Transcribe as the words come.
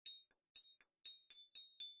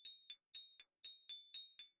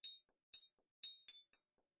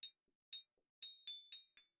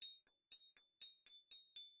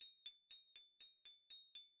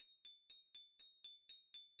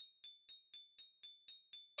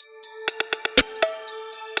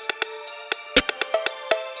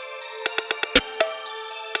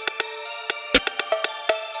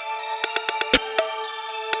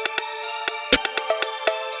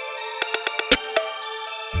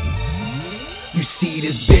see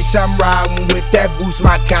this bitch I'm riding with, that boosts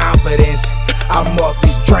my confidence. I'm off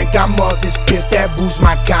this drink, I'm off this piff, that boosts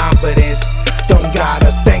my confidence. Don't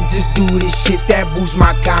gotta think, just do this shit, that boosts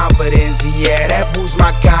my confidence. Yeah, that boosts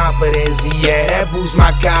my confidence. Yeah, that boosts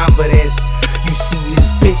my confidence. You see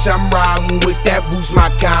this bitch I'm riding with, that boosts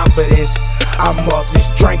my confidence. I'm off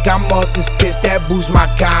this drink, I'm off this piff, that boosts my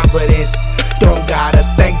confidence. Don't gotta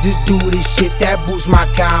think, just do this shit, that boosts my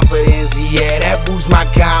confidence. Yeah, that boosts my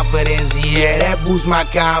confidence. Yeah, that boosts my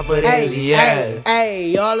confidence. Yeah.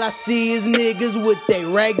 Hey, all I see is niggas with their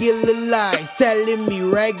regular lives, telling me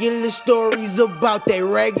regular stories about their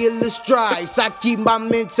regular stripes. I keep my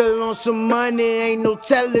mental on some money, ain't no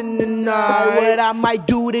telling tonight what I might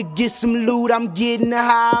do to get some loot. I'm getting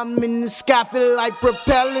high, I'm in the sky, feel like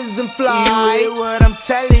propellers and fly. You hear what I'm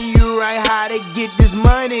telling you, right? How to get this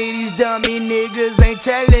money, these dummy niggas ain't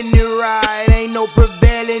telling it right. Ain't no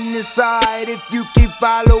prevailing inside. If you keep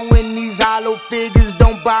following these hollow figures,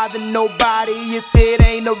 don't bother nobody if it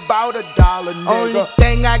ain't about $1, nigga. Only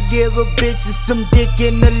thing I give a bitch is some dick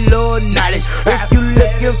and a little knowledge. If you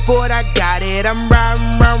looking for it, I got it. I'm riding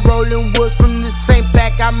around rolling woods from the same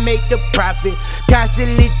pack, I make the profit.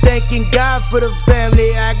 Constantly thanking God for the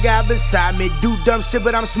family I got beside me. Do dumb shit,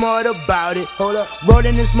 but I'm smart about it. Hold up,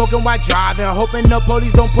 rolling and smoking while driving, hoping the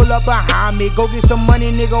police don't pull up behind me. Go get some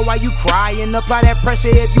money, nigga, while you crying. Apply that pressure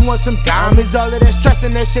if you want some diamonds. All of that stress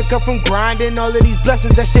and that shit come from grinding. All of these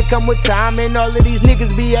blessings, that shit come with time. And all of these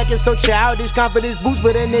niggas be acting so childish. Confidence boost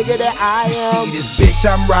for the nigga that I am. You see this bitch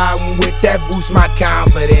I'm riding with, that boosts my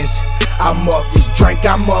confidence. I'm off this drink,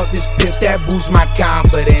 I'm off this piff, that boosts my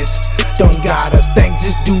confidence. Don't gotta think,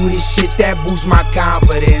 just do this shit, that boosts my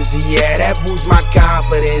confidence. Yeah, that boosts my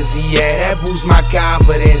confidence. Yeah, that boosts my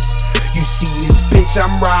confidence. You see this bitch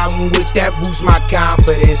I'm riding with, that boosts my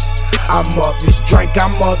confidence. I'm off this drink,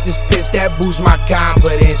 I'm off this piff, that boosts my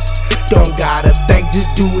confidence. Don't gotta think,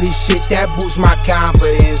 just do this shit, that boosts my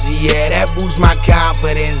confidence. Yeah, that boosts my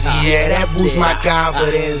confidence. Yeah, that boosts my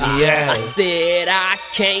confidence. Yeah. I said I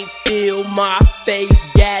can't feel my face,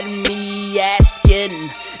 got me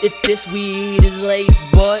asking if this weed is laced,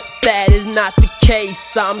 but that is not the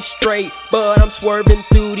case. I'm straight, but I'm swerving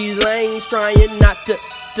through these lanes, trying not to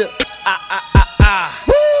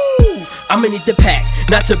Woo! I'ma need the pack,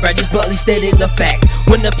 not to brag, just bluntly stating the fact.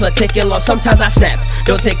 When the plot taking long, sometimes I snap.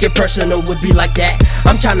 Don't take it personal, would be like that.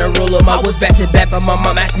 I'm tryna roll up my woods back to back, but my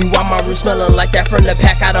mom asked me why my room smelling like that from the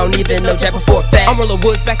pack. I don't even know Jack before fact. I'm rolling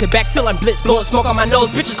woods back to back till I'm blitzed, blowing smoke on my nose.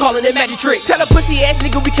 Bitches calling it magic trick. Tell a pussy ass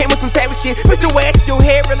nigga we came with some savage shit. Put your ass in your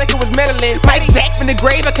hair like it was meddling. Mike Jack from the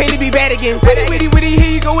grave, I came to be bad again. Witty,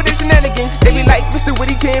 here you go with the shenanigans. They be like, Mr.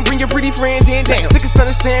 Witty 10, bring your pretty friends in. Damn, took a son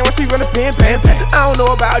of sand, once we run up in, bam, bam. I don't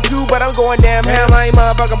know about you, but I'm going damn ham. I ain't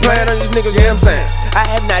motherfucking playing on these niggas, yeah, I'm saying. I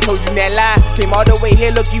have not told you that lie. Came all the way here,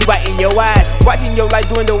 look you right in your eyes. Watching your life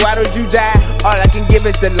doing the waddles, you die. All I can give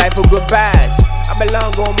is the life of goodbyes. I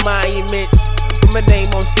belong on monuments, put my name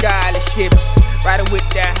on scholarships. Riding with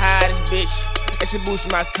that hottest bitch, that should boost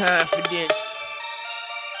my confidence.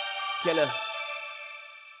 Killer.